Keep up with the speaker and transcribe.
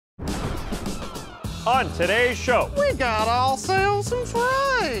On today's show, we got ourselves some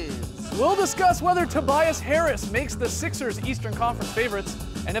trades. We'll discuss whether Tobias Harris makes the Sixers Eastern Conference favorites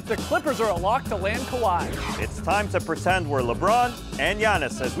and if the Clippers are a lock to land Kawhi. It's time to pretend we're LeBron and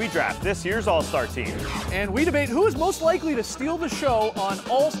Giannis as we draft this year's All-Star team. And we debate who is most likely to steal the show on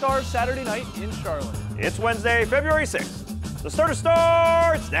All-Star Saturday night in Charlotte. It's Wednesday, February 6th. The starter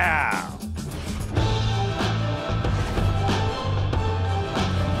starts now.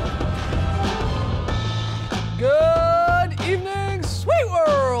 Good evening, Sweet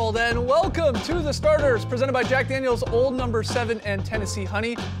World, and welcome to The Starters, presented by Jack Daniel's Old No. 7 and Tennessee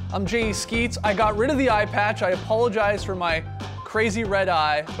Honey. I'm J.E. Skeets. I got rid of the eye patch. I apologize for my crazy red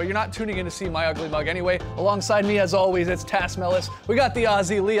eye, but you're not tuning in to see my ugly mug anyway. Alongside me, as always, it's Tass Mellis. We got the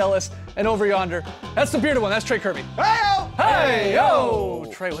Aussie, Lee Ellis, and over yonder, that's the bearded one. That's Trey Kirby. Hey-yo! Hey-yo!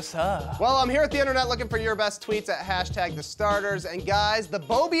 Trey, what's up? Well, I'm here at the internet looking for your best tweets at hashtag The Starters. And guys, the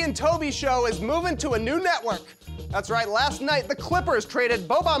Bobby and Toby show is moving to a new network. That's right, last night, the Clippers traded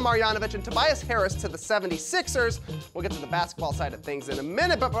Boban Marjanovic and Tobias Harris to the 76ers. We'll get to the basketball side of things in a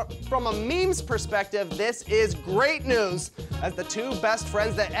minute, but from a memes perspective, this is great news, as the two best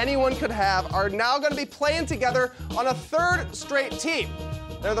friends that anyone could have are now going to be playing together on a third straight team.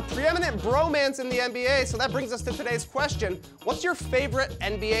 They're the preeminent bromance in the NBA, so that brings us to today's question. What's your favorite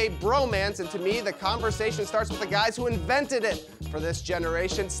NBA bromance? And to me, the conversation starts with the guys who invented it for this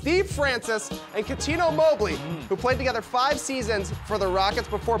generation, Steve Francis and Cuttino Mobley, who played together 5 seasons for the Rockets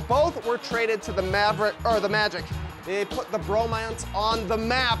before both were traded to the Magic. They put the bromance on the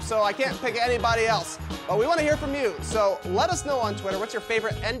map, so I can't pick anybody else. But we want to hear from you, so let us know on Twitter, what's your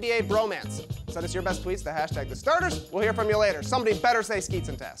favorite NBA bromance? Send us your best tweets to hashtag The Starters. We'll hear from you later. Somebody better say Skeets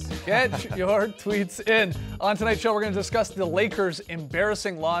and Tess. Get your tweets in. On tonight's show, we're going to discuss the Lakers'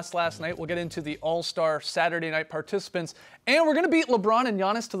 embarrassing loss last night. We'll get into the All-Star Saturday night participants. And we're going to beat LeBron and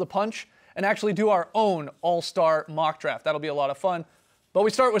Giannis to the punch and actually do our own All-Star mock draft. That'll be a lot of fun. But we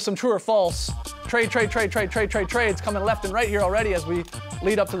start with some true or false. Trades coming left and right here already as we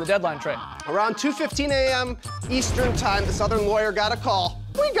lead up to the deadline trade. Around 2:15 a.m. Eastern time, the Southern lawyer got a call.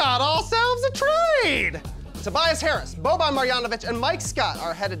 We got ourselves a trade! Tobias Harris, Boban Marjanovic, and Mike Scott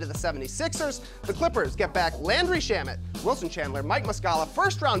are headed to the 76ers. The Clippers get back Landry Shamet, Wilson Chandler, Mike Muscala,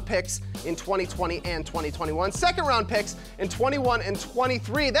 first-round picks in 2020 and 2021, second-round picks in 21 and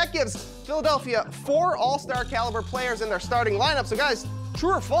 23. That gives Philadelphia 4 All-Star caliber players in their starting lineup. So guys,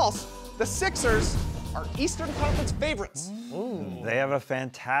 true or false, the Sixers are Eastern Conference favorites. Ooh. They have a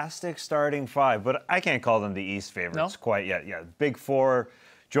fantastic starting 5, but I can't call them the East favorites quite yet. Yeah, Big 4,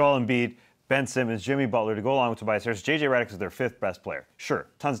 Joel Embiid, Ben Simmons, Jimmy Butler to go along with Tobias Harris. J.J. Redick is their 5th best player. Sure,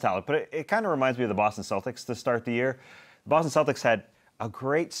 tons of talent, but it kind of reminds me of the Boston Celtics to start the year. The Boston Celtics had a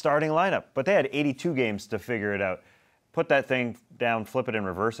great starting lineup, but they had 82 games to figure it out. Put that thing down, flip it, and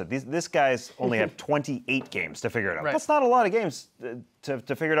reverse it. This guy's only have 28 games to figure it out. Right. That's not a lot of games to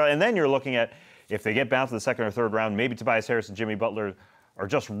figure it out. And then you're looking at, if they get bounced to the second or third round, maybe Tobias Harris and Jimmy Butler are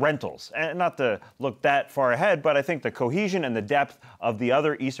just rentals. And not to look that far ahead, but I think the cohesion and the depth of the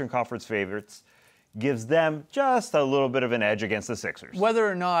other Eastern Conference favorites gives them just a little bit of an edge against the Sixers. Whether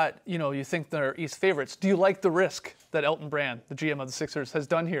or not, you think they're East favorites, do you like the risk that Elton Brand, the GM of the Sixers, has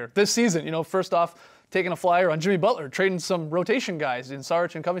done here this season? First off, taking a flyer on Jimmy Butler, trading some rotation guys in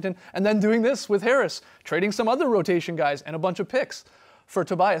Saric and Covington, and then doing this with Harris, trading some other rotation guys and a bunch of picks for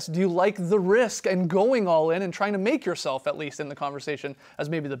Tobias. Do you like the risk and going all in and trying to make yourself, at least in the conversation, as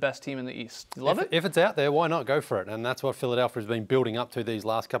maybe the best team in the East? You love it? If it's out there, why not go for it? And that's what Philadelphia has been building up to these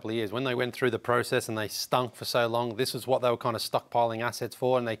last couple of years. When they went through the process and they stunk for so long, this is what they were kind of stockpiling assets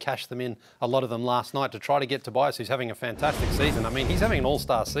for, and they cashed them in, a lot of them last night, to try to get Tobias, who's having a fantastic season. I mean, he's having an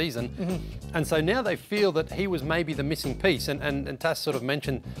all-star season. And so now they feel that he was maybe the missing piece. And Tass sort of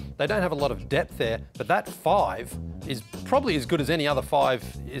mentioned they don't have a lot of depth there, but that 5 is probably as good as any other 5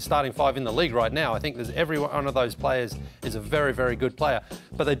 starting 5 in the league right now. I think every one of those players is a very, very good player,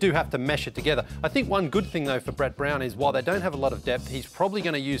 but they do have to mesh it together. I think one good thing, though, for Brett Brown is while they don't have a lot of depth, he's probably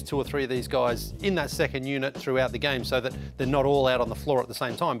going to use 2 or 3 of these guys in that second unit throughout the game so that they're not all out on the floor at the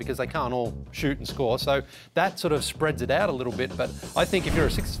same time, because they can't all shoot and score. So that sort of spreads it out a little bit. But I think if you're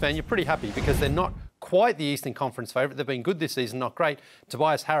a Sixers fan, you're pretty happy because they're not quite the Eastern Conference favourite. They've been good this season, not great.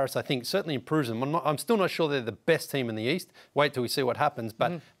 Tobias Harris, I think, certainly improves them. I'm still not sure they're the best team in the East. Wait till we see what happens,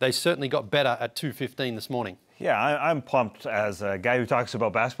 but they certainly got better at 2:15 this morning. Yeah, I'm pumped as a guy who talks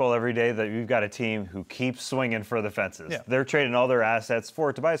about basketball every day that you've got a team who keeps swinging for the fences. Yeah. They're trading all their assets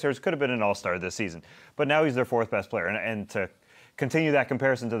for Tobias Harris. Could have been an all-star this season, but now he's their 4th best player. And to continue that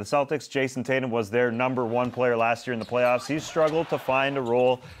comparison to the Celtics, Jason Tatum was their #1 player last year in the playoffs. He's struggled to find a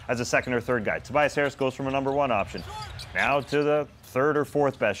role as a 2nd or 3rd guy. Tobias Harris goes from a #1 option now to the 3rd or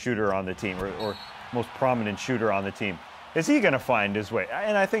 4th best shooter on the team, or most prominent shooter on the team. Is he going to find his way?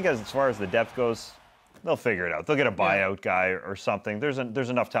 And I think as far as the depth goes, they'll figure it out. They'll get a buyout guy or something. There's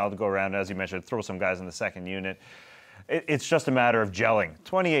enough talent to go around, as you mentioned, throw some guys in the second unit. It's just a matter of gelling.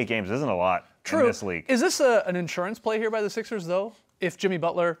 28 games isn't a lot in this league. Is this an insurance play here by the Sixers, though? If Jimmy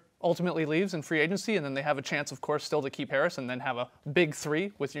Butler ultimately leaves in free agency, and then they have a chance, of course, still to keep Harris and then have a big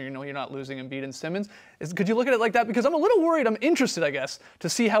three with, you're not losing Embiid and Simmons. Could you look at it like that? Because I'm a little worried. I'm interested, I guess, to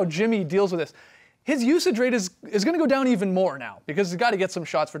see how Jimmy deals with this. His usage rate is going to go down even more now because he's got to get some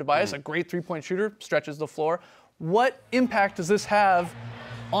shots for Tobias. A great three-point shooter, stretches the floor. What impact does this have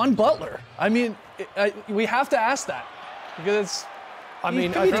on Butler? I mean, we have to ask that because I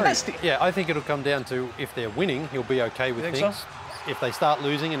think it'll come down to if they're winning, he'll be okay with things. So? If they start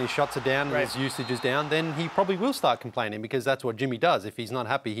losing and his shots are down and his usage is down, then he probably will start complaining because that's what Jimmy does. If he's not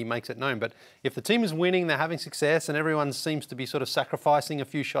happy, he makes it known. But if the team is winning, they're having success, and everyone seems to be sort of sacrificing a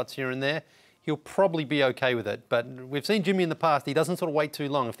few shots here and there, he'll probably be okay with it. But we've seen Jimmy in the past. He doesn't sort of wait too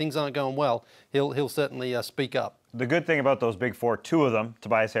long. If things aren't going well, he'll certainly speak up. The good thing about those big four, two of them,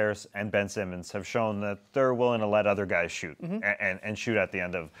 Tobias Harris and Ben Simmons, have shown that they're willing to let other guys shoot and shoot at the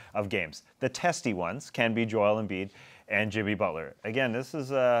end of games. The testy ones can be Joel Embiid and Jimmy Butler. Again, this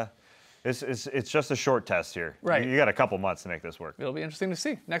is it's just a short test here. Right. You got a couple months to make this work. It'll be interesting to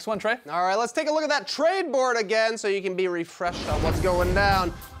see. Next one, Trey. All right, let's take a look at that trade board again so you can be refreshed on what's going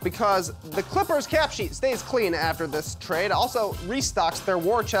down, because the Clippers cap sheet stays clean after this trade. Also restocks their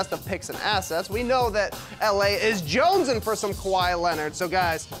war chest of picks and assets. We know that LA is jonesing for some Kawhi Leonard. So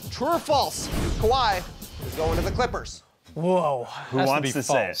guys, true or false, Kawhi is going to the Clippers? Whoa. Who wants to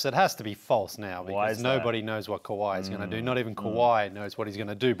say it? It has to be false now because nobody knows what Kawhi is going to do. Not even Kawhi knows what he's going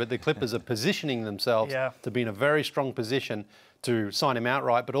to do. But the Clippers are positioning themselves to be in a very strong position to sign him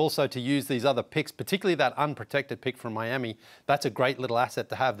outright, but also to use these other picks, particularly that unprotected pick from Miami. That's a great little asset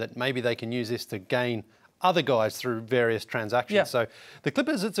to have that maybe they can use this to gain other guys through various transactions. Yeah. So the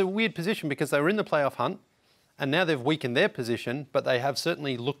Clippers, it's a weird position because they were in the playoff hunt. And now they've weakened their position, but they have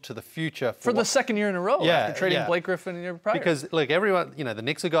certainly looked to the future. For the second year in a row after trading Blake Griffin in your prior. Because, look, everyone, the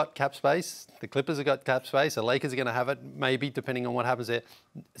Knicks have got cap space, the Clippers have got cap space, the Lakers are going to have it, maybe, depending on what happens there.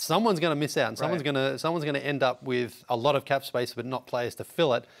 Someone's going to miss out, and someone's going to end up with a lot of cap space, but not players to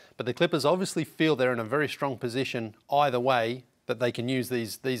fill it. But the Clippers obviously feel they're in a very strong position either way, that they can use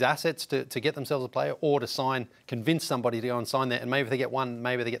these assets to get themselves a player or to convince somebody to go and sign there. And maybe if they get one,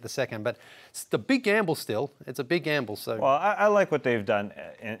 maybe they get the second. But it's a big gamble still. It's a big gamble. So. Well, I like what they've done.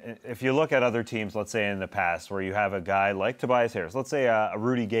 If you look at other teams, let's say in the past, where you have a guy like Tobias Harris, let's say a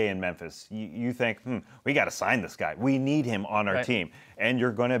Rudy Gay in Memphis, you think, we got to sign this guy. We need him on our team. And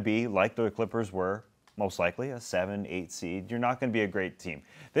you're going to be, like the Clippers were, most likely a 7-8 seed. You're not going to be a great team.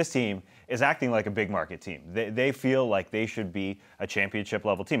 This team is acting like a big market team. They feel like they should be a championship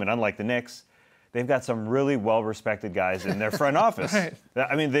level team. And unlike the Knicks, they've got some really well-respected guys in their front office.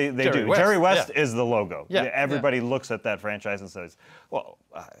 I mean, they do. West. Jerry West is the logo. Everybody looks at that franchise and says, well,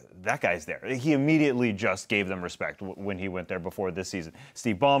 that guy's there. He immediately just gave them respect when he went there before this season.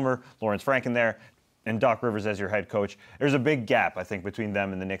 Steve Ballmer, Lawrence Franken there, and Doc Rivers as your head coach. There's a big gap, I think, between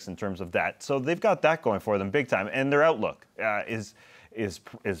them and the Knicks in terms of that. So they've got that going for them big time. And their outlook is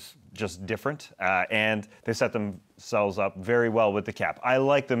just different. And they set themselves up very well with the cap. I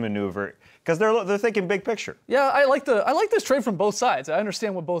like the maneuver because they're thinking big picture. Yeah, I like this trade from both sides. I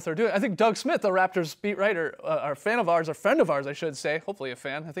understand what both are doing. I think Doug Smith, the Raptors beat writer, a friend of ours, I should say, hopefully a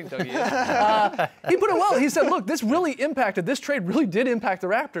fan. I think Dougie is. He put it well. He said, look, this trade really did impact the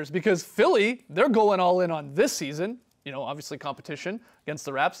Raptors because Philly, they're going all in on this season. Obviously competition against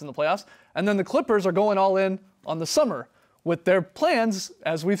the Raps in the playoffs. And then the Clippers are going all in on the summer with their plans,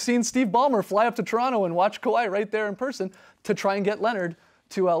 as we've seen Steve Ballmer fly up to Toronto and watch Kawhi right there in person to try and get Leonard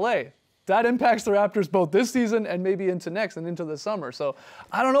to LA. That impacts the Raptors both this season and maybe into next and into the summer. So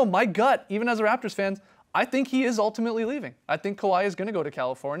I don't know, my gut, even as a Raptors fan, I think he is ultimately leaving. I think Kawhi is going to go to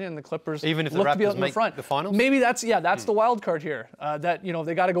California, and the Clippers even if look the to be out Raptors in the front. The finals? Maybe that's the wild card here. That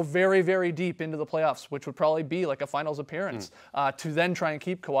they got to go very, very deep into the playoffs, which would probably be like a finals appearance to then try and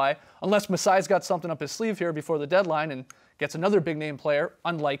keep Kawhi, unless Masai's got something up his sleeve here before the deadline and gets another big name player.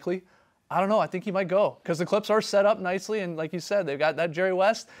 Unlikely. I don't know. I think he might go because the Clips are set up nicely, and like you said, they've got that Jerry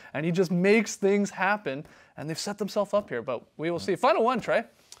West, and he just makes things happen, and they've set themselves up here. But we will see. Final one, Trey.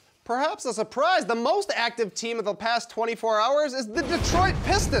 Perhaps a surprise, the most active team of the past 24 hours is the Detroit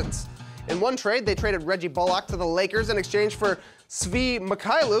Pistons. In one trade, they traded Reggie Bullock to the Lakers in exchange for Svi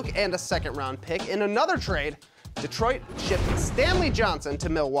Mikhailuk and a second-round pick. In another trade, Detroit shipped Stanley Johnson to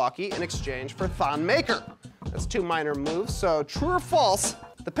Milwaukee in exchange for Thon Maker. That's two minor moves, so true or false,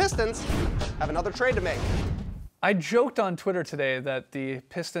 the Pistons have another trade to make. I joked on Twitter today that the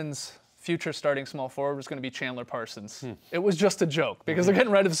Pistons future starting small forward was going to be Chandler Parsons. It was just a joke because they're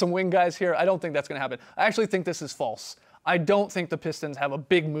getting rid of some wing guys here. I don't think that's going to happen. I actually think this is false. I don't think the Pistons have a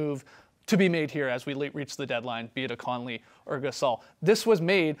big move to be made here as we reach the deadline, be it a Conley or Gasol. This was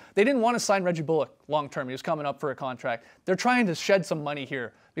made. They didn't want to sign Reggie Bullock long term. He was coming up for a contract. They're trying to shed some money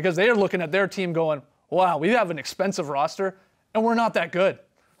here because they are looking at their team going, wow, we have an expensive roster and we're not that good.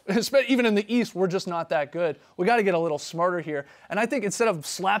 Even in the East, we're just not that good. We got to get a little smarter here. And I think instead of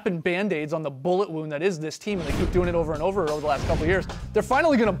slapping Band-Aids on the bullet wound that is this team, and they keep doing it over and over the last couple of years, they're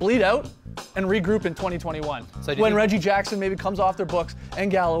finally going to bleed out and regroup in 2021. So when Reggie Jackson maybe comes off their books,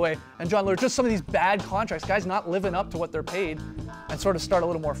 and Galloway, and John Lillard, just some of these bad contracts, guys not living up to what they're paid, and sort of start a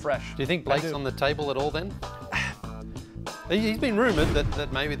little more fresh. Do you think Blake's on the table at all then? He's been rumoured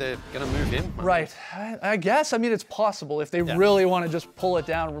that maybe they're going to move him. Right. I guess. I mean, it's possible if they really want to just pull it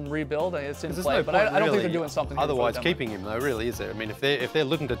down and rebuild. It's in play, but I don't think they're doing something. Otherwise, keeping him though, really, is there? I mean, if they're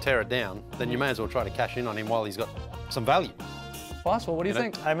looking to tear it down, then you may as well try to cash in on him while he's got some value. Possible. What do you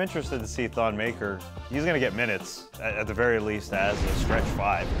think? I'm interested to see Thon Maker. He's going to get minutes at the very least as a stretch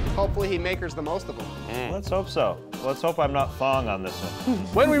 5. Hopefully he makers the most of them. Let's hope so. Let's hope I'm not Thong on this one.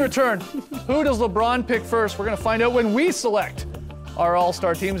 When we return, who does LeBron pick first? We're going to find out when we select our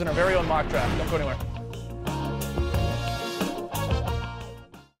all-star teams in our very own mock draft. Don't go anywhere.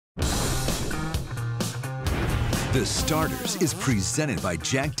 The Starters is presented by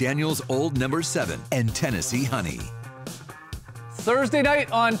Jack Daniel's Old No. 7 and Tennessee Honey. Thursday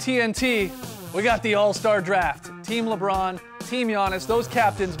night on TNT, we got the All-Star Draft. Team LeBron, Team Giannis, those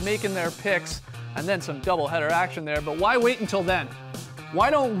captains making their picks, and then some doubleheader action there. But why wait until then?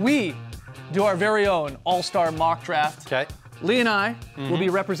 Why don't we do our very own All-Star mock draft? Okay. Lee and I will be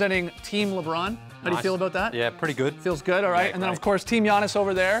representing Team LeBron. How do you feel about that? Yeah, pretty good. Feels good, all right. Yeah, and then, of course, Team Giannis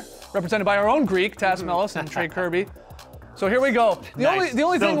over there, represented by our own Greek, Taz Mellis and Trey Kirby. So here we go. The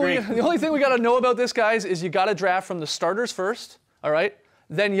only thing we got to know about this, guys, is you got to draft from the starters first. All right.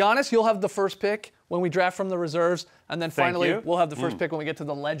 Then Giannis, you'll have the first pick when we draft from the reserves, and then finally we'll have the first pick when we get to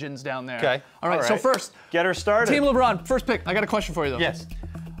the legends down there. Okay. All right. So first, get her started. Team LeBron, first pick. I got a question for you though. Yes.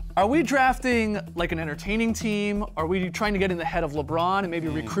 Are we drafting like an entertaining team? Are we trying to get in the head of LeBron and maybe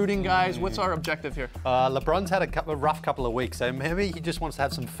recruiting guys? What's our objective here? LeBron's had a rough couple of weeks, so maybe he just wants to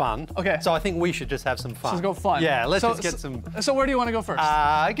have some fun. Okay. So I think we should just have some fun. Let's go fun. Yeah, let's just get some. So where do you want to go first?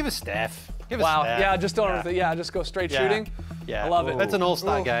 Give us Steph. Wow. Yeah, just don't. Yeah, just go straight shooting. Yeah. I love it. That's an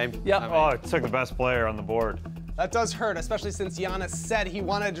all-star game. Yep. Oh, it took the best player on the board. That does hurt, especially since Giannis said he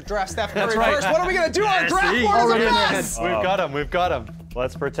wanted to draft Steph Curry first. What are we going to do? Our draft board is a mess. We've got him. We've got him.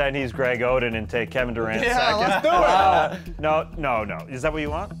 Let's pretend he's Greg Oden and take Kevin Durant second. Yeah, let's do it. No. Is that what you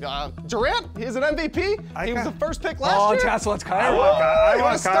want? Durant, he's an MVP. He was the first pick last year. Oh, Tassel, let's Kyrie. I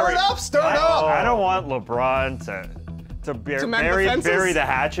want to Kyrie. Stir it up. I don't want LeBron to bury the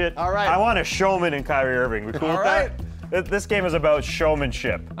hatchet. All right. I want a showman in Kyrie Irving. We cool with that? This game is about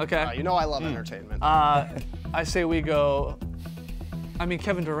showmanship. Okay. You know I love entertainment. I say we go. I mean,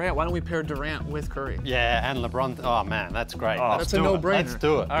 Kevin Durant. Why don't we pair Durant with Curry? Yeah, and LeBron. Oh man, that's great. That's a no-brainer. Let's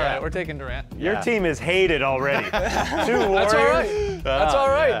do it. All right, we're taking Durant. Your team is hated already. 2 Warriors. That's all right. That's all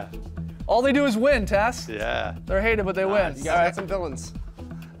right. Yeah. All they do is win, Tass. Yeah. They're hated, but they win. You guys got some villains.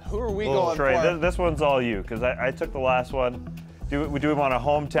 Who are we going Trey, for? this one's all you, because I took the last one. Do we want a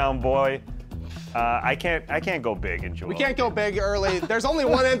hometown boy? I can't go big in Joel. We can't go big early. There's only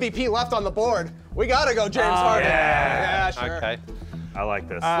one MVP left on the board. We got to go James Harden. Yeah, sure. Okay. I like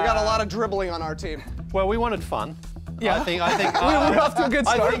this. We got a lot of dribbling on our team. Well, we wanted fun. Yeah. I think we're off to a good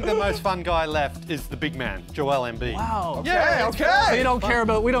start. I think the most fun guy left is the big man, Joel Embiid. Wow. Okay. So we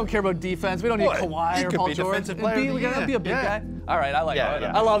don't care about defense. We don't need Kawhi He or could Paul be George. defensive player of the We gotta year. be a big guy. All right, I like it.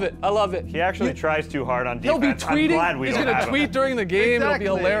 Yeah. I love it. I love it. He actually tries too hard on He'll defense. be tweeting. I'm glad we He's don't gonna have tweet him. during the game. It'll be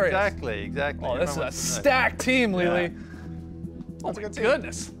hilarious. Exactly. Oh, this is a stacked team, Lily. That's a good team.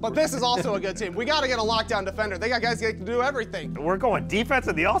 Goodness. But this is also a good team. We got to get a lockdown defender. They got guys that can do everything. We're going defense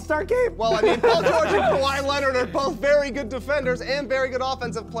in the All-Star game? Well, I mean, Paul George and Kawhi Leonard are both very good defenders and very good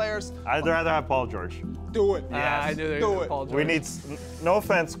offensive players. I'd rather have Paul George. Do it. I do. Do it. Paul George. We need, no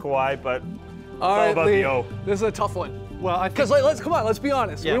offense, Kawhi, but All all right, about Lee. the O. This is a tough one. Well, I think Because let's be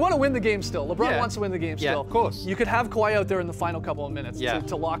honest. Yeah. We want to win the game still. LeBron Yeah. wants to win the game Yeah, still. of course. You could have Kawhi out there in the final couple of minutes Yeah.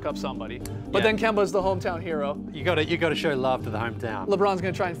 to lock up somebody. But Yeah. then Kemba's the hometown hero. you got to show love to the hometown. LeBron's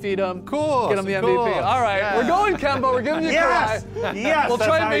gonna try and feed him. Course, Get him the of MVP. course. All right, Yeah. we're going Kemba. We're giving you Yes! Kawhi. Yes! We'll that's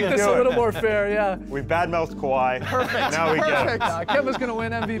try and how make you this do a it. little more fair. Yeah. We badmouthed Kawhi. Now we get him. Kemba's gonna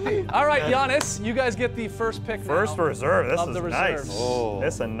win MVP. All right, Giannis, you guys get the first pick. First now reserve. This of is the nice. reserves. Oh.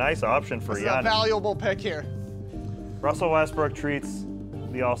 This is a nice option for This is a Giannis. valuable pick here. Russell Westbrook treats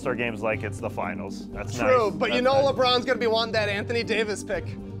the All-Star games like it's the finals. That's True, nice. but you That's know nice. LeBron's going to be wanting that Anthony Davis pick.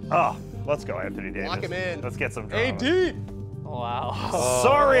 Oh, Let's go, Anthony Davis. Lock him in. Let's get some drama. AD. Wow.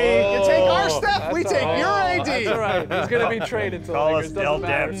 Sorry. You take our Steph, we take your AD. That's all right. He's going to be traded to the Call Lakers. us Del Doesn't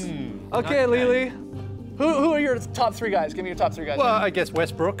matter. Demps. Okay, Lily. Who are your top 3 guys? Give me your top 3 guys. Well, I guess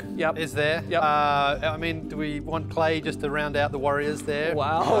Westbrook Yep. is there. Yep. I mean, do we want Clay just to round out the Warriors there?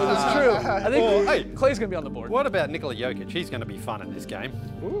 Wow, that's true. I think Well, hey. Clay's going to be on the board. What about Nikola Jokic? He's going to be fun in this game.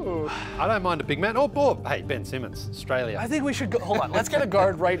 Ooh. I don't mind a big man. Or hey, Ben Simmons, Australia. I think we should go. Hold on. Let's get a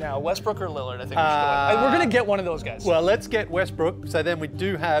guard right now. Westbrook or Lillard. I think we should go. We're going to get one of those guys. Well, let's get Westbrook, so then we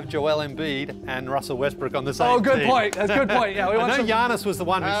do have Joel Embiid and Russell Westbrook on the same team. Oh, good point. That's a good point. Yeah, we want I know some. Giannis was the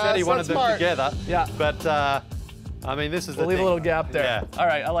one who said he that's wanted them smart. together. Yeah. But, I mean, this is We'll the leave a thing. little gap there. Yeah. All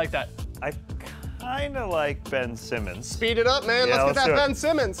right, I like that. I kind of like Ben Simmons. Speed it up, man. Yeah, Let's get do that it. Ben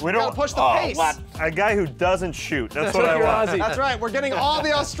Simmons. We We don't gotta push the oh, pace. What? A guy who doesn't shoot. That's what Took I your want. Aussie. That's right. We're getting all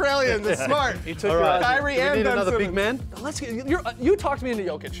the Australians. It's smart. He took All your right. Aussie. Kyrie Do we and need Ben another big Simmons. man? Let's get. You talked me into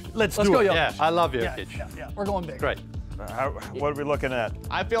Jokic. Let's go do it. Jokic. Yeah, I love Yeah, Jokic. yeah. We're going big. Great. What are we looking at?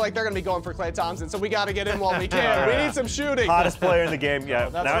 I feel like they're going to be going for Klay Thompson, so we got to get in while we can. We need some shooting. Hottest player in the game. Yeah.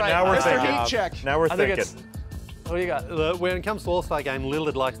 That's now, right. now we're Mr. thinking. Heat check. Now we're I think thinking. it's. What do you got? When it comes to All-Star game,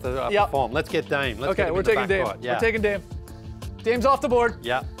 Lillard likes to Yep. perform. Let's get Dame. Let's get Okay, him we're in the taking Dame. backcourt. Yeah. We're taking Dame. Dame's off the board.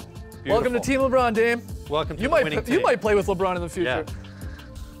 Yeah. Welcome to Beautiful. Team LeBron, Dame. Welcome to You the might winning you team. might play with LeBron in the future. Yeah.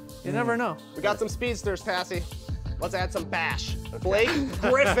 You never know. We got some speedsters, Passy. Let's add some bash. Blake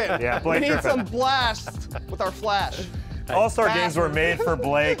Griffin. Yeah, Blake we need Griffin. some blast with our flash. All-Star Back. games were made for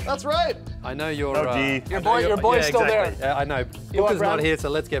Blake. That's right. I know you're. No D. Your boy's still exactly. there. Yeah, I know. want Booker's not Brad- here, so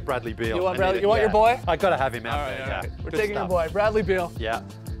let's get Bradley Beal. You want I Bradley- need it. you want your boy? I gotta have him out All right, there. all right. Yeah. We're Good taking stuff. your boy, Bradley Beal. Yeah.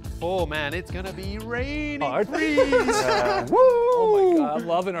 Oh man, it's gonna be raining. Hard. Freeze. Oh my God, I'm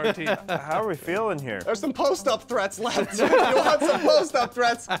loving our team. How are we feeling here? There's some post-up threats left. You want some post-up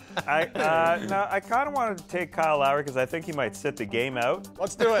threats? I kind of wanted to take Kyle Lowry because I think he might sit the game out.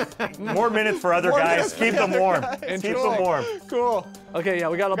 Let's do it. More minutes for other More guys. minutes for Keep the them other warm. guys. Keep Cool. them warm. Cool. Okay, yeah,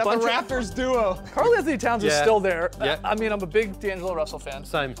 we got a Got bunch the of. Raptors duo. Karl Anthony Towns is Yeah. still there. Yeah. I mean, I'm a big D'Angelo Russell fan.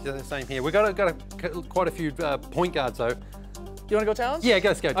 Same here. We got quite a few point guards though. You want to go Towns? Yeah,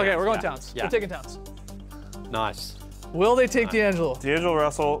 let's go. Towns. Okay, we're going Yeah. Towns. Yeah. We're taking Towns. Nice. Will they take D'Angelo? D'Angelo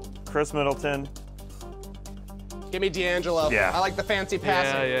Russell, Chris Middleton. Give me D'Angelo. Yeah. I like the fancy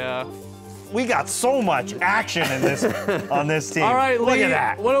passing. yeah. We got so much action in this on this team. All right, look Lee. at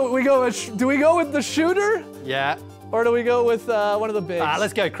that. What do we go with? Do we go with the shooter, Yeah. or do we go with one of the bigs?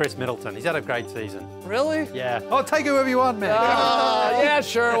 Let's go Chris Middleton. He's had a great season. Really? Yeah. Oh, take whoever you want, man. Yeah,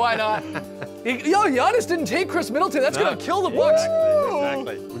 sure. Why not? Yo, Giannis didn't take Chris Middleton. That's gonna kill the Bucks.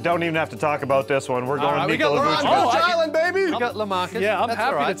 Exactly. We don't even have to talk about this one. We're going right, we Nikola got On LeBron. Vucevic. Coach Island, baby. We got LaMarcus. Yeah, I'm That's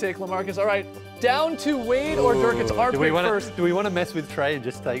happy all right. to take LaMarcus. All right, down to Wade or Dirk. It's our Do pick we want first. to? Do we want to mess with Trey and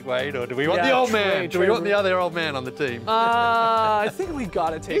just take Wade, or do we want Yeah, the old Trey, man? Do we Trey. want the other old man on the team? I think we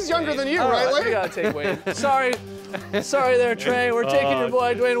gotta take. He's younger Wade. than you, All right, Wade? We gotta take Wade. Sorry there, Trey. We're taking your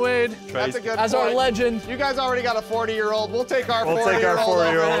boy Dwayne Wade That's a good as point. our legend. You guys already got a 40-year-old. We'll take our We'll 40-year-old. take our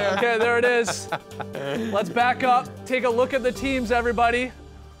 40-year-old. over here. Okay, there it is. Let's back up. Take a look at the teams, everybody.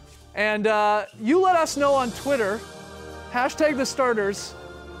 And you let us know on Twitter, hashtag the starters,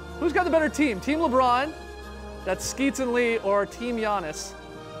 who's got the better team? Team LeBron, that's Skeets and Lee, or Team Giannis,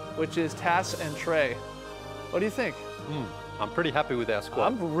 which is Tass and Trey. What do you think? I'm pretty happy with our squad.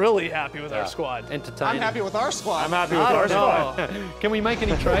 I'm really happy with our squad. Entertaining. I'm happy with our squad. I'm happy with I our don't know. squad. Can we make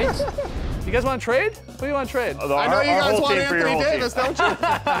any trades? You guys want to trade? Who do you want to trade? Although I know our- you our guys whole want team for your Anthony whole Davis, team. don't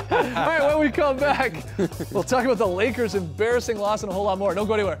you? All right, when we come back, we'll talk about the Lakers' embarrassing loss and a whole lot more. Don't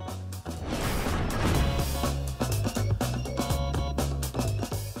go anywhere.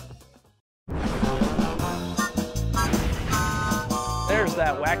 There's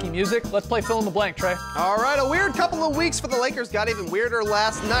that wacky music. Let's play fill in the blank, Trey. All right, a weird couple of weeks for the Lakers got even weirder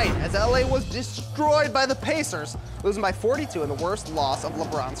last night as LA was destroyed by the Pacers, losing by 42 in the worst loss of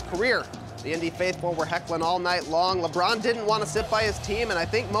LeBron's career. The Indy faithful were heckling all night long. LeBron didn't want to sit by his team, and I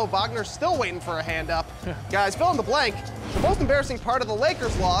think Mo Wagner's still waiting for a hand up. Guys, fill in the blank. The most embarrassing part of the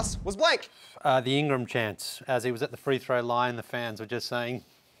Lakers' loss was blank. The Ingram chance, as he was at the free throw line, the fans were just saying,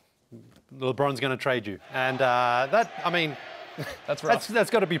 LeBron's going to trade you. And That's rough. that's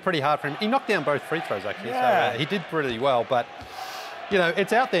got to be pretty hard for him. He knocked down both free throws, actually. Yeah. So he did pretty well, but you know,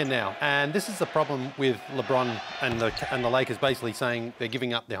 it's out there now. And this is the problem with LeBron and the Lakers basically saying they're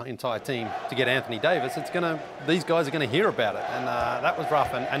giving up their entire team to get Anthony Davis. These guys are going to hear about it. And that was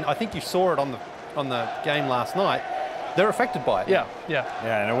rough. And I think you saw it on the game last night. They're affected by it. Yeah.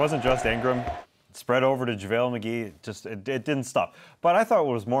 Yeah, and it wasn't just Ingram. It spread over to JaVale McGee. It didn't stop. But I thought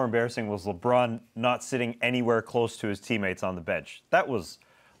what was more embarrassing was LeBron not sitting anywhere close to his teammates on the bench. That was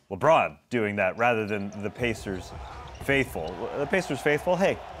LeBron doing that rather than the Pacers faithful. The Pacers faithful,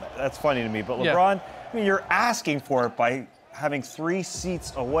 hey, That's funny to me. But Yeah. LeBron, I mean, you're asking for it by having 3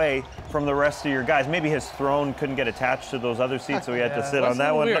 seats away from the rest of your guys. Maybe his throne couldn't get attached to those other seats, so he had to sit on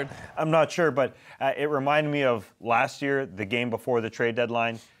that one. Weird. I'm not sure, but it reminded me of last year, the game before the trade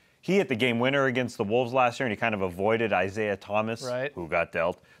deadline. He hit the game winner against the Wolves last year, and he kind of avoided Isaiah Thomas, Right. who got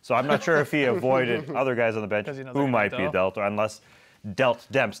dealt. So I'm not sure if he avoided other guys on the bench 'Cause he knows who they're might gonna be dealt, or unless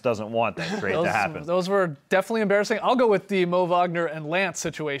Demps doesn't want that trade to happen. Those were definitely embarrassing. I'll go with the Mo Wagner and Lance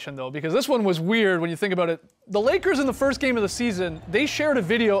situation, though, because this one was weird when you think about it. The Lakers in the first game of the season, they shared a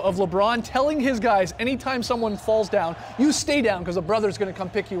video of LeBron telling his guys anytime someone falls down, you stay down because a brother's going to come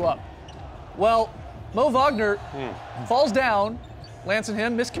pick you up. Well, Mo Wagner falls down, Lance and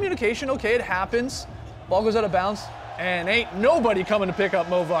him, miscommunication, okay, it happens. Ball goes out of bounds, and ain't nobody coming to pick up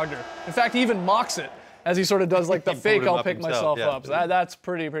Mo Wagner. In fact, he even mocks it as he sort of does like the He fake, pulled him I'll up pick himself, myself yeah. up. So that's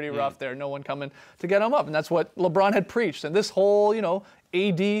pretty rough there. No one coming to get him up. And that's what LeBron had preached. And this whole,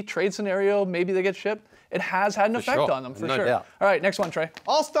 AD trade scenario, maybe they get shipped, it has had an effect sure. on them, for No sure. doubt. All right, next one, Trey.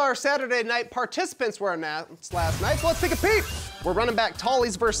 All-Star Saturday Night participants were announced last night, so let's take a peek. We're running back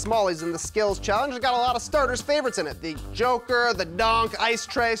Tallies versus Smallies in the Skills Challenge. It's got a lot of starters' favorites in it. The Joker, the Donk, Ice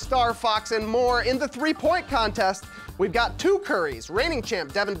Tray, Star Fox, and more. In the three-point contest, we've got 2 Currys, reigning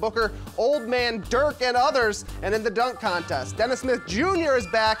champ Devin Booker, Old Man Dirk, and others. And in the dunk contest, Dennis Smith Jr. is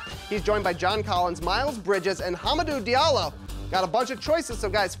back. He's joined by John Collins, Miles Bridges, and Hamidou Diallo. Got a bunch of choices, so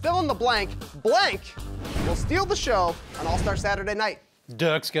guys, fill in the blank. Blank will steal the show on All-Star Saturday Night.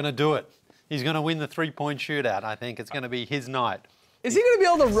 Dirk's going to do it. He's going to win the three-point shootout. I think it's going to be his night. Is he going to be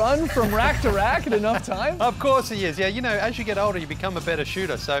able to run from rack to rack in enough time? Of course he is. Yeah, as you get older, you become a better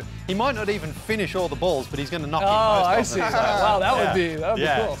shooter. So he might not even finish all the balls, but he's going to knock in most I of see. them. Wow, that would be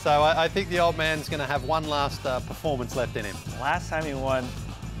Yeah, cool. so I think the old man's going to have one last performance left in him. Last time he won,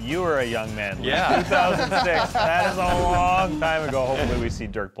 you were a young man. Yeah. 2006. That is a long time ago. Hopefully we see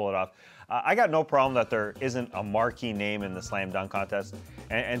Dirk pull it off. I got no problem that there isn't a marquee name in the slam dunk contest.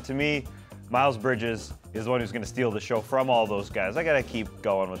 And to me, Miles Bridges is the one who's going to steal the show from all those guys. I got to keep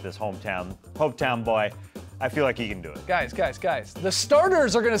going with this hometown boy. I feel like he can do it. Guys. The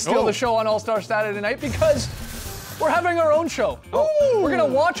starters are going to steal the show on All-Star Saturday Night because we're having our own show. We're going to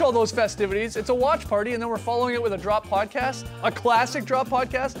watch all those festivities. It's a watch party, and then we're following it with a drop podcast, a classic drop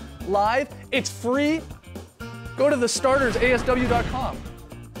podcast, live. It's free. Go to thestartersasw.com.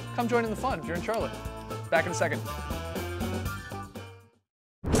 Come join in the fun if you're in Charlotte. Back in a second.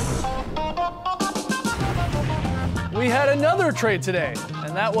 We had another trade today,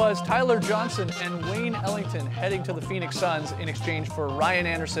 and that was Tyler Johnson and Wayne Ellington heading to the Phoenix Suns in exchange for Ryan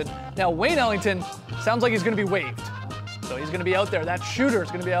Anderson. Now, Wayne Ellington sounds like he's going to be waived. So he's going to be out there. That shooter is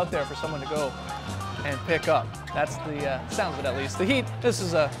going to be out there for someone to go and pick up. That's the sounds of it, at least. The Heat, this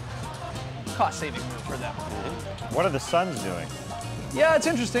is a cost-saving move for them. What are the Suns doing? Yeah, it's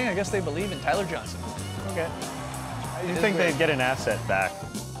interesting. I guess they believe in Tyler Johnson. Okay. You think they'd get an asset back?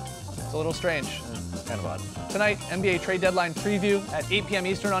 It's a little strange. Kind of odd. Tonight, NBA trade deadline preview at 8 p.m.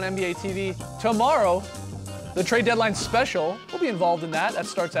 Eastern on NBA TV. Tomorrow, the trade deadline special. We'll be involved in that. That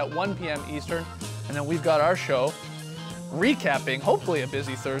starts at 1 p.m. Eastern. And then we've got our show recapping, hopefully a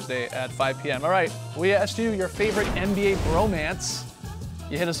busy Thursday at 5 p.m. All right, we asked you your favorite NBA bromance.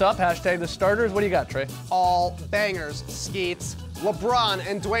 You hit us up, hashtag the starters. What do you got, Trey? All bangers, Skeets. LeBron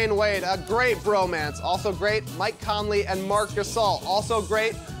and Dwayne Wade, a great bromance. Also great, Mike Conley and Marc Gasol. Also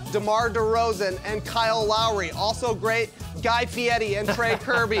great, DeMar DeRozan and Kyle Lowry. Also great, Guy Fieri and Trey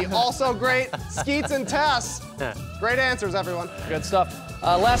Kirby. Also great, Skeets and Tess. Great answers, everyone. Good stuff.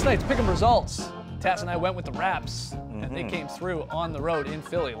 Last night's pick'em results. Tess and I went with the Raps, and they came through on the road in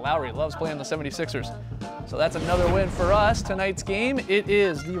Philly. Lowry loves playing the 76ers. So that's another win for us. Tonight's game, it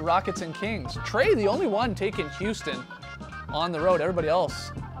is the Rockets and Kings. Trey, the only one taking Houston on the road. Everybody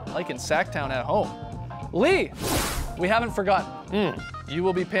else liking Sacktown at home. Lee, we haven't forgotten. You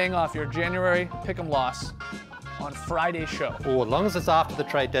will be paying off your January pick'em loss on Friday's show. Oh, as long as it's after the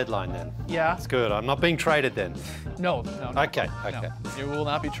trade deadline then. Yeah? That's good. I'm not being traded then. No. Okay. No, you will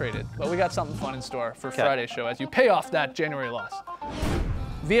not be traded. But we got something fun in store for Friday's show as you pay off that January loss.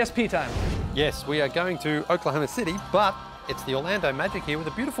 VSP time. Yes, we are going to Oklahoma City, but it's the Orlando Magic here with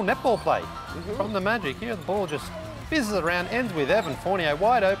a beautiful netball play from the Magic. Here, the ball just fizzes around, ends with Evan Fournier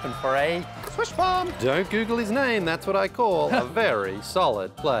wide open for a swish bomb. Don't Google his name. That's what I call a very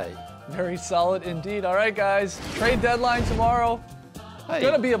solid play. Very solid indeed. All right, guys. Trade deadline tomorrow. Hey.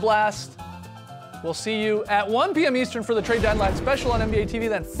 Gonna be a blast. We'll see you at 1 p.m. Eastern for the trade deadline special on NBA TV,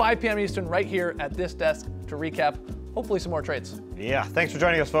 then 5 p.m. Eastern right here at this desk to recap hopefully some more trades. Yeah, thanks for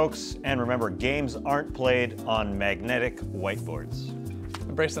joining us, folks. And remember, games aren't played on magnetic whiteboards.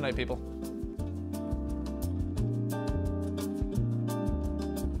 Embrace the night, people.